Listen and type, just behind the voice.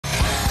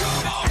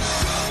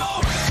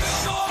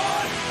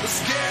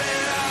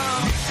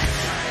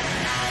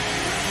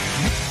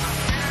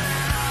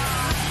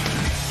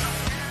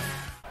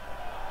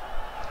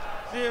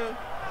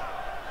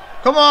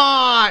Come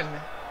on!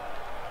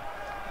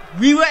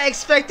 We were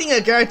expecting a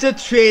character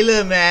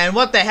trailer, man.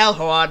 What the hell,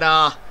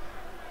 Harada?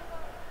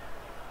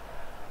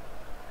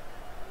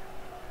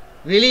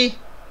 Really?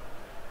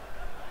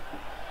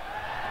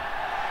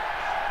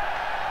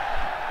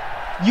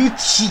 You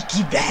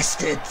cheeky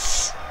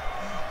bastards!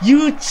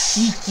 You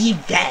cheeky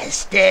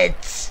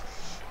bastards!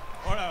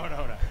 ほらほら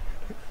ほら。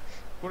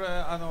これ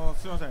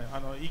すみません、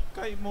一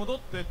回戻っ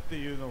てって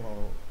いうの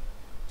を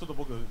ちょっと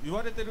僕言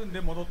われてるん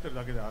で戻ってる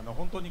だけで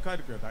本当に帰る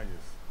気はないで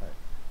す。は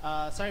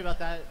い。Sorry about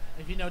that.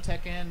 If you know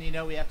Tekken, you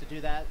know we have to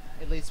do that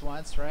at least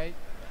once, right?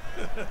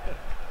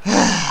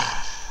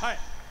 はい。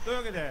という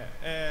わけで、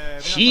皆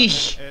さん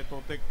ね、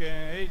鉄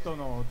拳8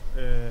の、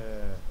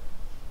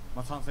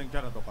参戦キ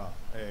ャラとか、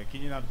気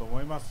になると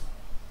思います。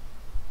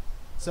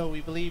So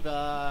we believe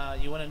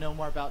you want to know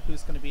more about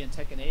who's going to be in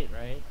Tekken 8,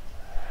 right?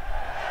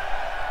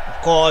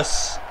 Of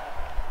course.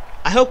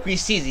 I hope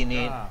Chrissy is in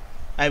it.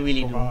 I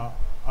really do.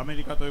 アメ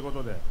リカというこ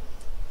とで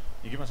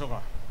行きましょう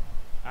か。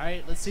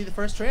Alright, let's see the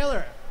first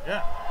trailer.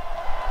 Yeah.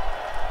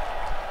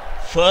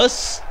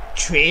 First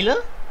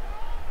trailer?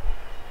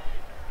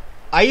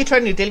 Are you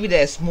trying to tell me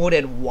there's more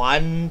than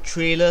one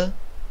trailer?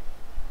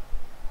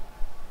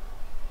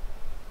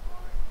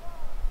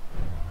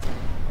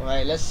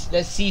 Alright,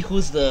 let's see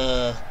who's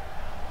the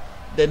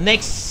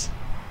next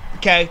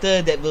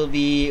character that will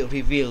be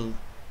revealed.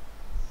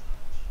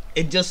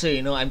 And just so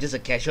you know, I'm just a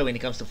casual when it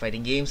comes to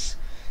fighting games,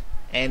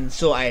 and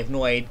so I have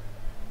no idea.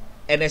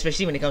 And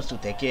especially when it comes to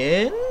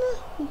Tekken,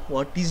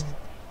 what is?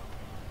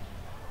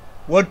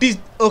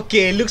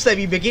 Okay? Looks like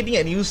we're getting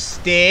a new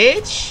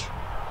stage.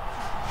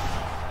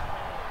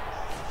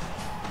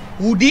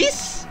 Who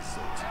this?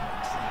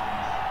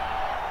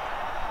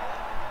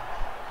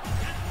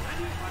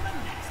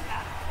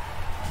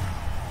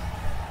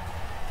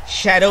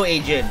 Shadow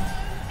Agent.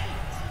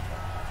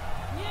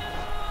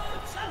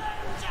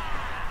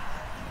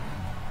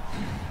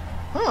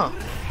 Huh.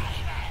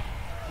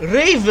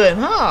 Raven,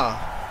 huh?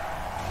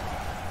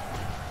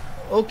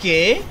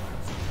 Okay.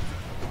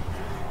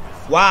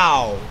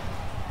 Wow.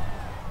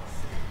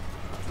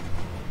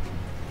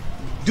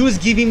 Dude's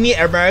giving me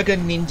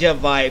American Ninja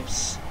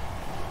vibes.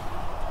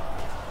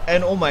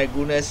 And oh my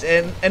goodness,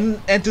 and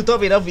to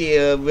top it off,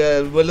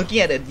 we're looking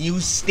at a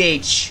new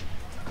stage.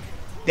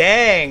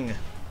 Dang.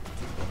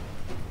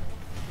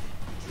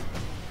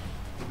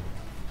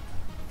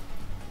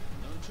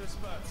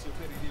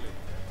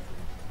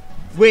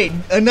 Wait,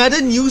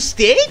 another new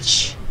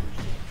stage?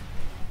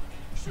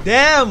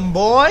 Damn,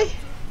 boy.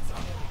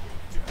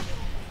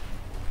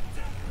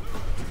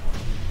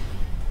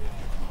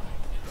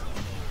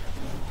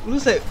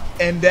 Looks like,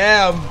 and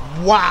damn,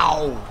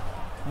 wow.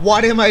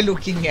 What am I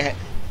looking at?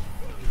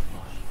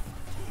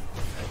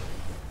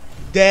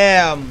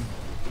 Damn.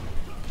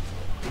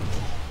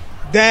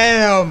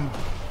 Damn.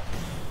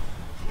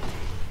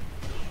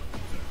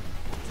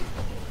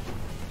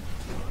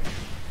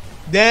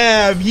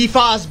 Damn, he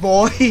fast,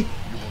 boy.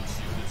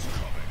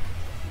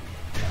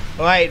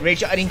 Alright, Rage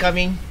shot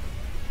incoming.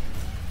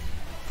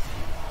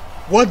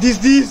 What is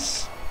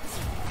this?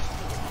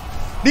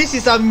 This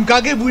is some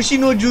Kagebushi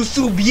no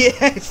Jutsu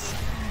BS.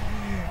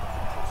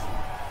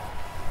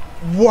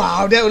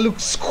 Wow, that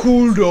looks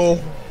cool though.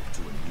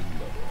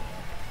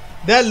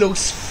 That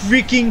looks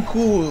freaking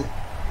cool.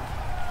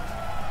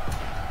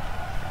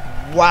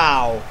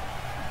 Wow.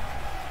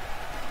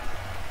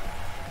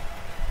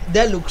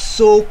 That looks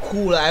so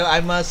cool,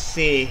 I must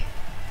say.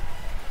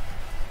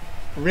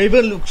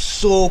 Raven looks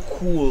so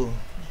cool.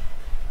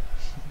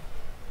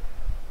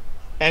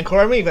 And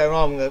correct me if I'm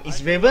wrong,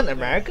 is Raven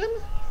American?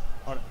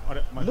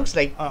 Looks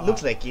like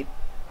it.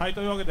 はい、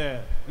というわけ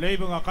でレイ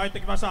ブンが帰って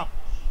きました。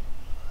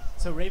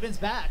So Raven's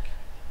back.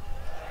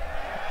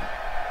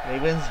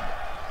 Raven's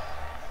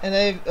and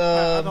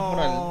hold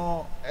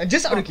on.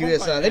 Just out of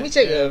curious, let me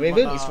check.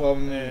 Raven is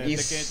from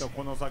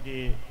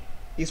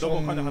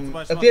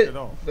appeared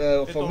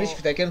from which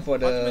Tekken for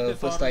the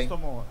first time?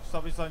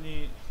 久々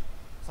に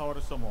触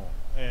る人も、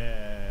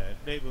レ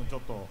イブンちょ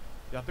っと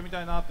やってみ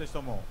たいなって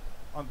人も、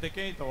テッ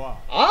ケン8は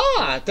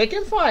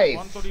Tekken 5.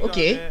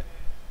 Okay.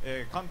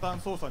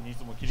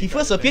 He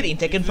first appeared in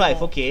Tekken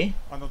 5. Okay.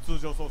 I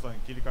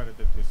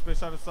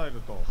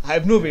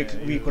have no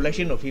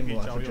recollection of him,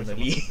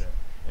 unfortunately.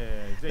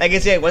 Like I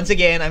said, once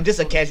again, I'm just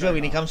a casual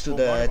when it comes to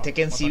the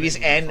Tekken series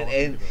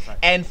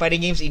and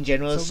fighting games in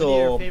general. So many of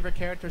your So favorite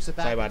characters are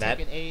back sorry about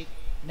in Tekken 8.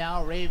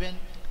 Now Raven,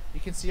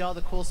 you can see all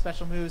the cool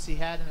special moves he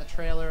had in the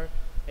trailer.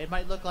 It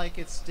might look like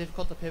it's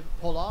difficult to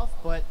pull off,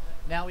 but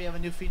now we have a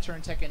new feature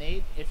in Tekken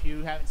 8. If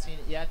you haven't seen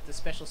it yet, the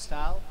special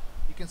style,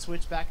 you can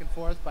switch back and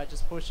forth by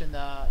just pushing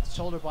the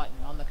shoulder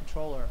button on the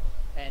controller,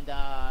 and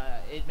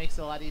it makes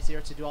it a lot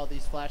easier to do all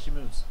these flashy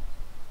moves.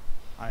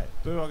 はい、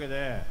というわけ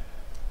で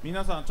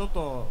皆さんちょっ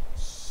と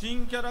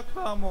新キャラク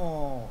ター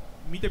も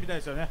見てみたい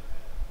ですよね。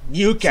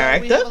new So we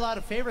have a character? lot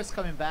of favorites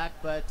coming back,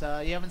 but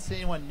you haven't seen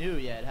anyone new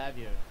yet, have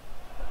you?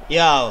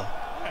 Yeah.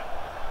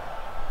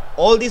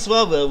 All this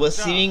while we're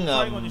seeing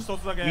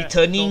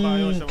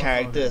returning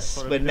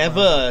characters, but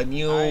never a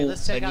new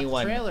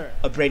one,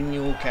 a brand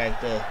new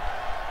character.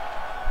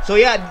 So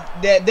yeah,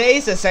 there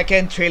is a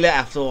second trailer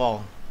after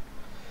all.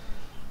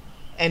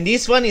 And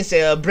this one is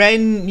a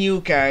brand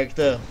new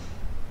character.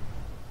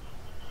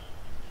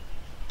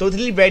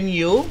 Totally brand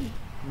new.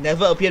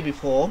 Never appeared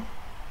before.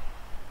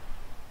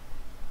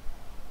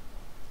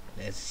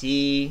 Let's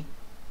see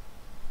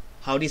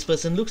how this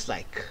person looks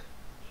like.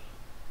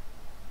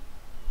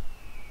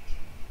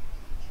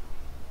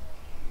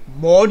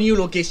 More new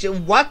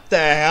location. What the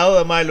hell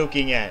am I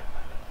looking at?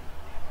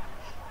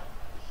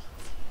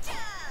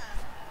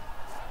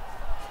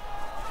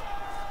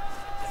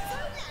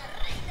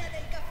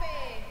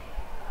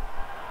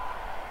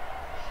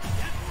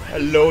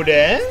 Hello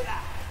there.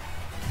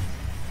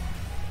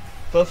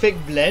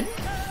 Perfect blend.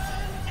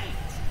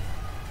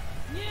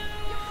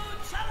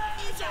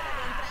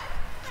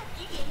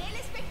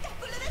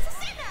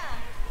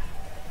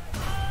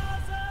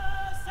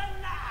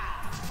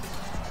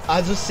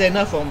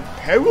 Azucena from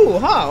Peru,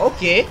 huh?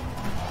 Okay.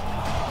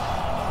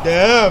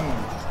 Damn.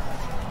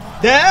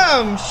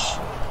 Damn.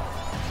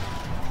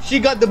 She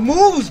got the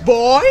moves,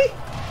 boy.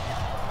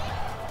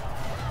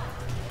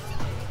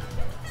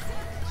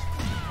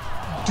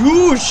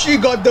 Dude, she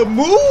got the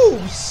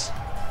moves.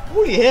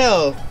 Holy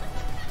hell.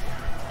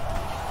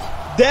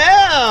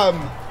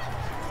 Damn.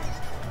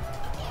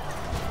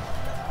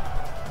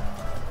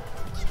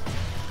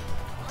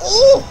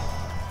 Oh.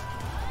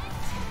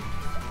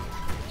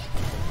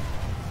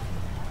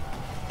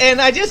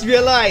 And I just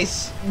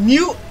realized,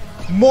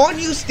 more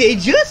new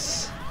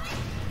stages?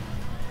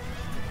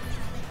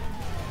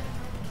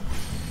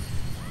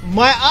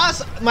 My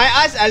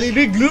eyes are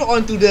literally glued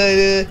onto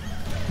the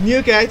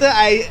new character.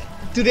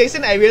 To the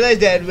extent I realized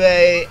that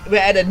we're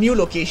at a new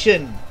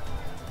location.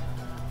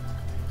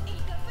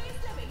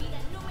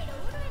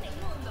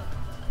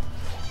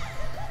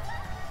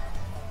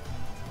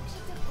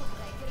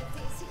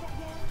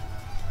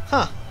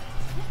 Huh.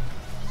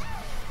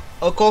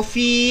 A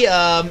coffee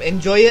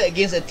enjoyer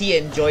against a tea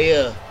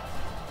enjoyer.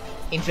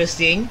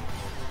 Interesting.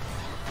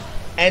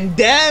 And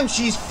damn,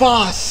 she's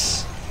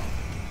fast.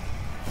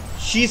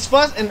 She's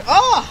fast and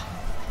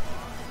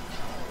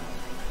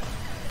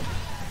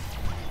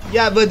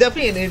yeah, but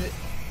definitely.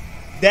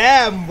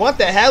 Damn, what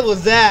the hell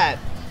was that?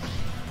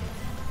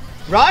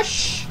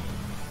 Rush?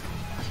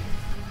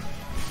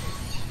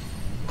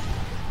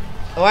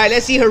 Alright,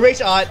 let's see her rage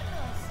art.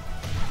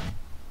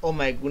 Oh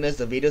my goodness,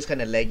 the video's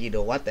kinda laggy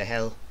though. What the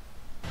hell?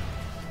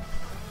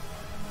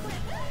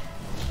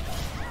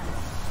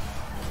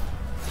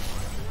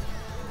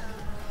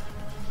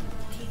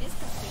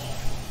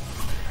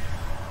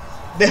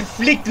 The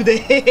flick to the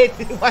head.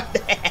 What the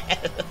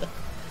hell?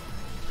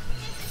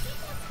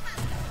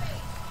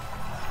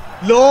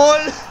 LOL.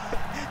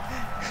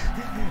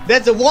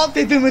 That's a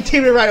wallpaper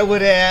material right over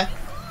there.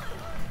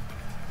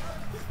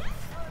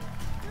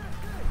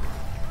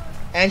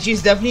 And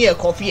she's definitely a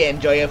coffee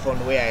enjoyer from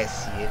the way I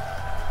see it.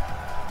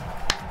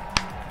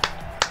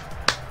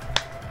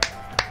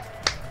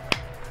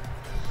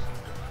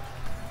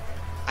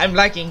 I'm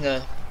liking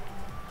her.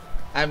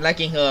 I'm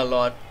liking her a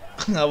lot.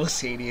 I will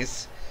say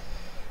this.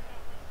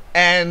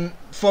 And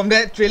from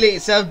that trailer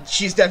itself,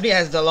 she definitely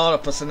has a lot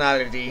of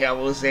personality. I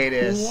will say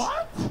this.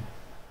 What?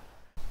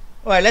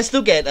 Alright, let's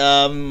look at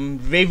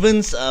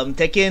Raven's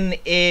Tekken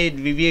 8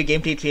 review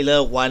gameplay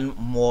trailer one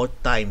more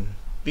time,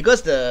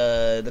 because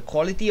the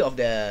quality of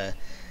the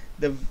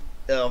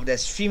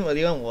stream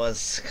earlier on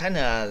was kind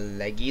of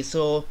laggy.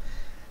 So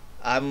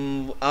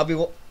I'm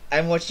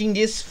watching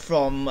this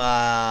from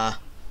Bandai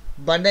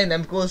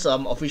Namco's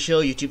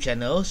official YouTube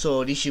channel.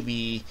 So this should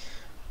be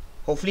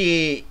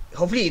hopefully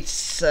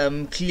it's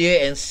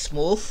clear and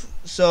smooth.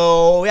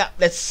 So yeah,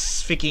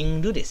 let's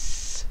freaking do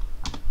this.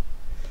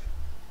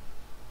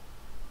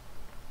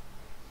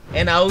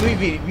 And I will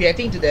be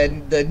reacting to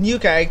the new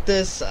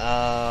characters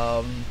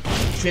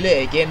trailer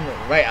again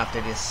right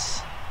after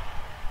this.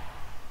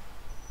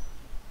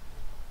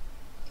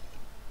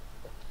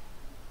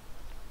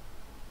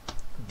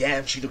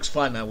 Damn, she looks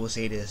fun, I will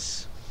say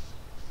this.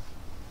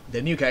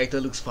 The new character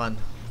looks fun.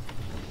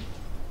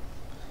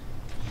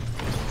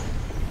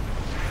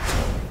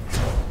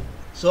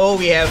 So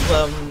we have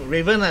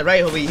Raven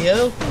right over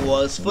here, who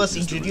was first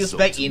introduced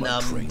back in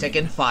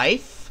Tekken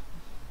 5.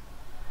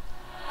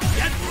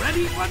 Get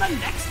ready for the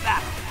next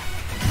battle!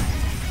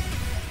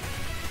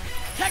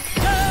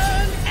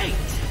 Tekken 8!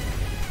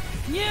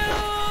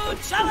 New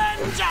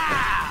challenger!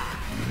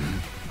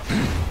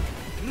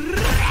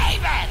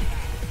 Raven!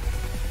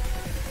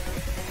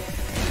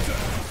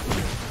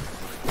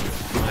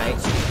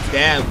 Right.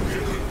 Damn.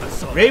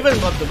 Raven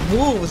got the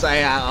moves,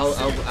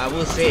 I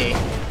will say.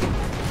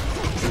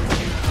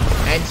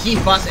 And he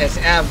fast as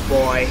F,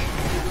 boy.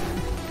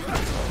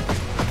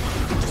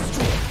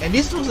 And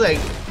this looks like,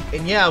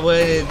 and yeah,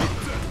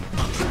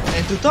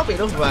 and to top it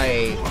off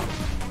by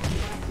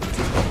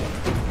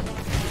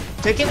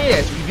Tekken 8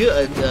 has revealed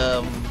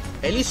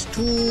at least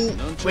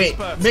make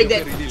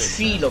that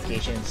 3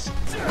 locations.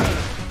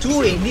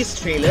 2 in this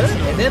trailer,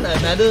 and then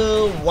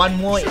another 1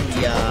 more in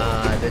the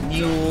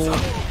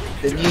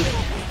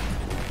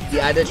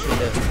other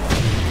trailer.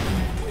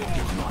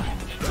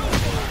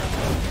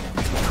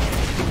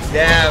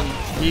 Damn,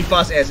 he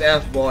fast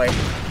SF, boy.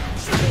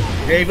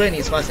 Raven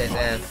is fast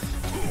SF.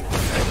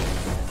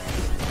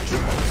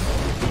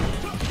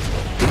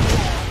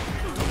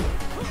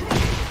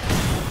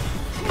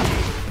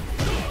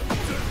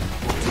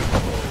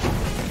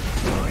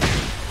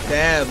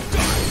 Damn.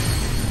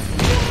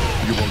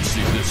 You won't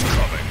see this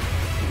coming.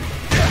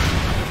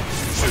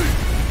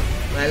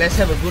 Now let's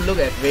have a good look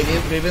at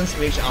Raven's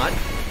rage art.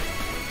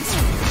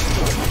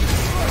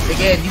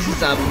 Again, this is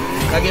some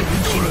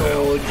Kagebushi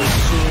no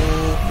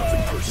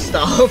Jutsu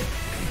stuff.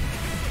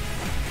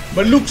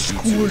 But looks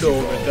cool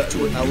though,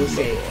 I would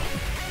say.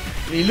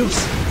 It looks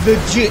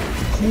legit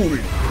cool.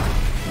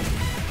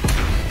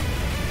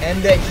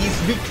 And that his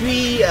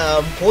victory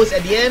pose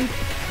at the end,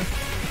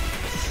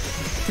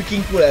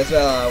 freaking cool as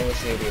well, I would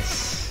say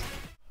this.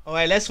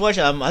 Alright, let's watch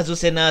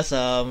Azucena's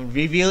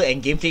reveal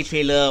and gameplay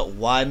trailer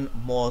one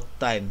more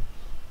time.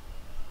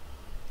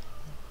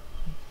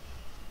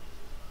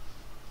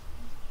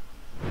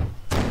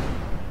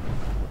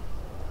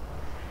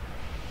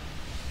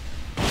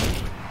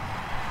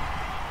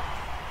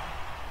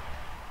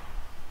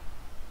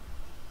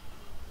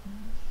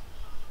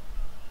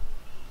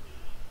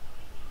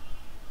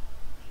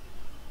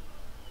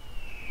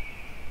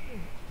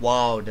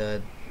 Wow,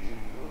 the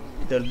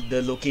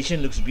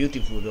location looks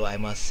beautiful though, I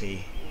must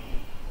say.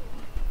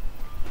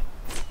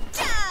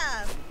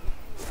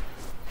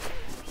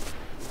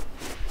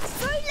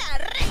 Soy la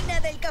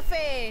reina del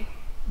café.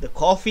 The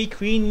coffee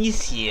queen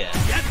is here.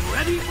 Get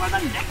ready for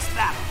the next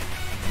battle.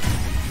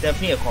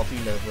 Definitely a coffee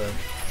lover.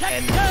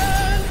 And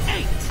TEKKEN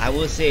 8. I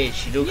will say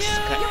she looks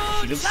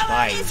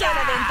fine. ¿Es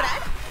hora de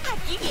entrar?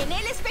 Aquí viene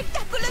el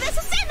espectáculo de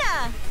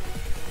Azucena.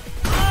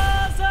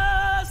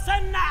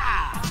 Azucena.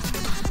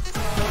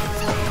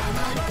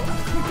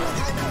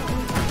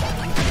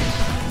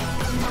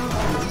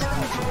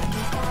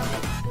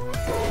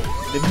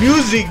 The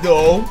music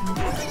though.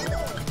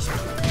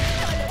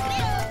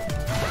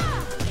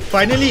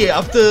 Finally,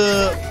 after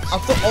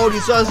all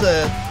this was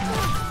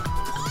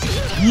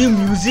new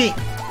music,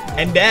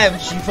 and damn,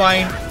 she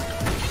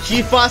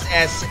fast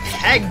as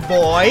heck,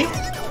 boy,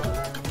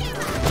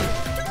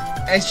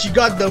 and she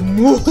got the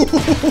move.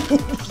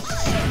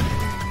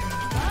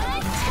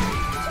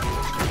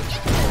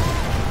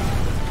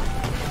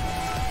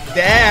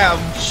 Damn,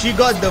 she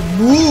got the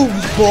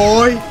moves,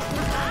 boy.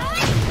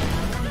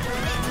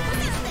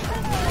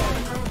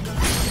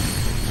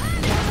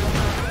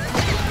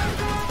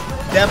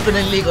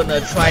 Definitely gonna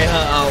try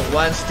her out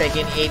once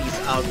Tekken 8 is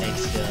out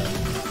next year.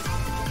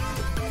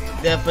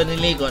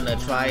 Definitely gonna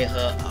try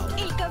her out.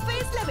 El café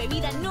es la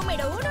bebida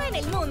número 1 en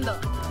el mundo.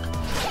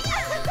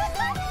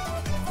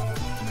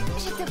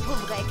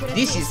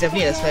 This is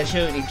definitely a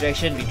special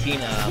interaction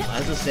between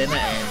Azucena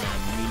and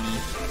Mimi.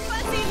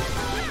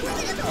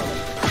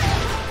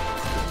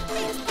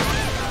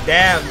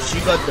 Damn, she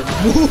got the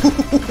move.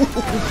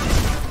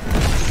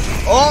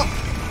 Oh!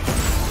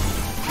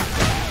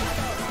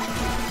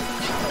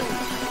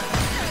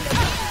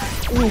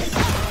 Oof.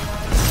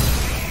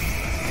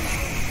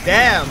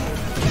 Damn!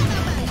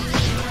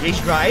 Rage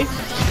drive?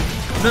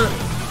 No,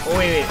 oh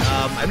wait,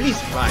 I believe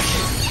it's rush.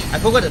 I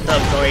forgot the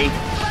term, sorry.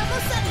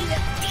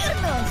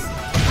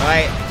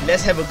 Alright,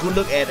 let's have a good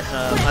look at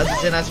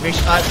Azucena's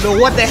rage art. No,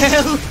 what the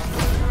hell?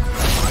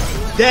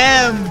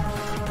 Damn!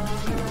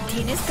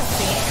 ¿Tienes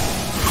café?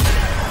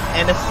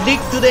 And a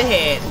flick to the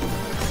head.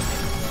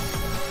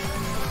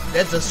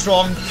 That's a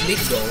strong flick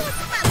though.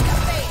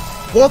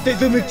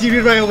 Potato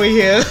material right over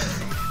here.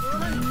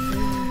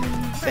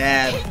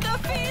 Damn. El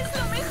café es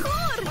lo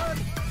mejor.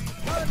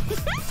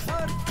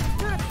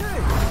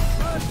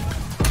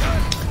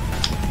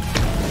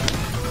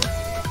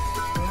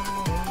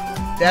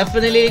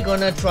 Definitely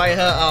gonna try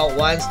her out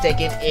once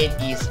Tekken 8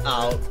 is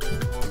out.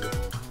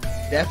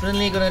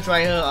 Definitely gonna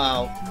try her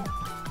out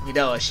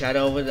without a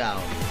shadow of a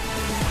doubt.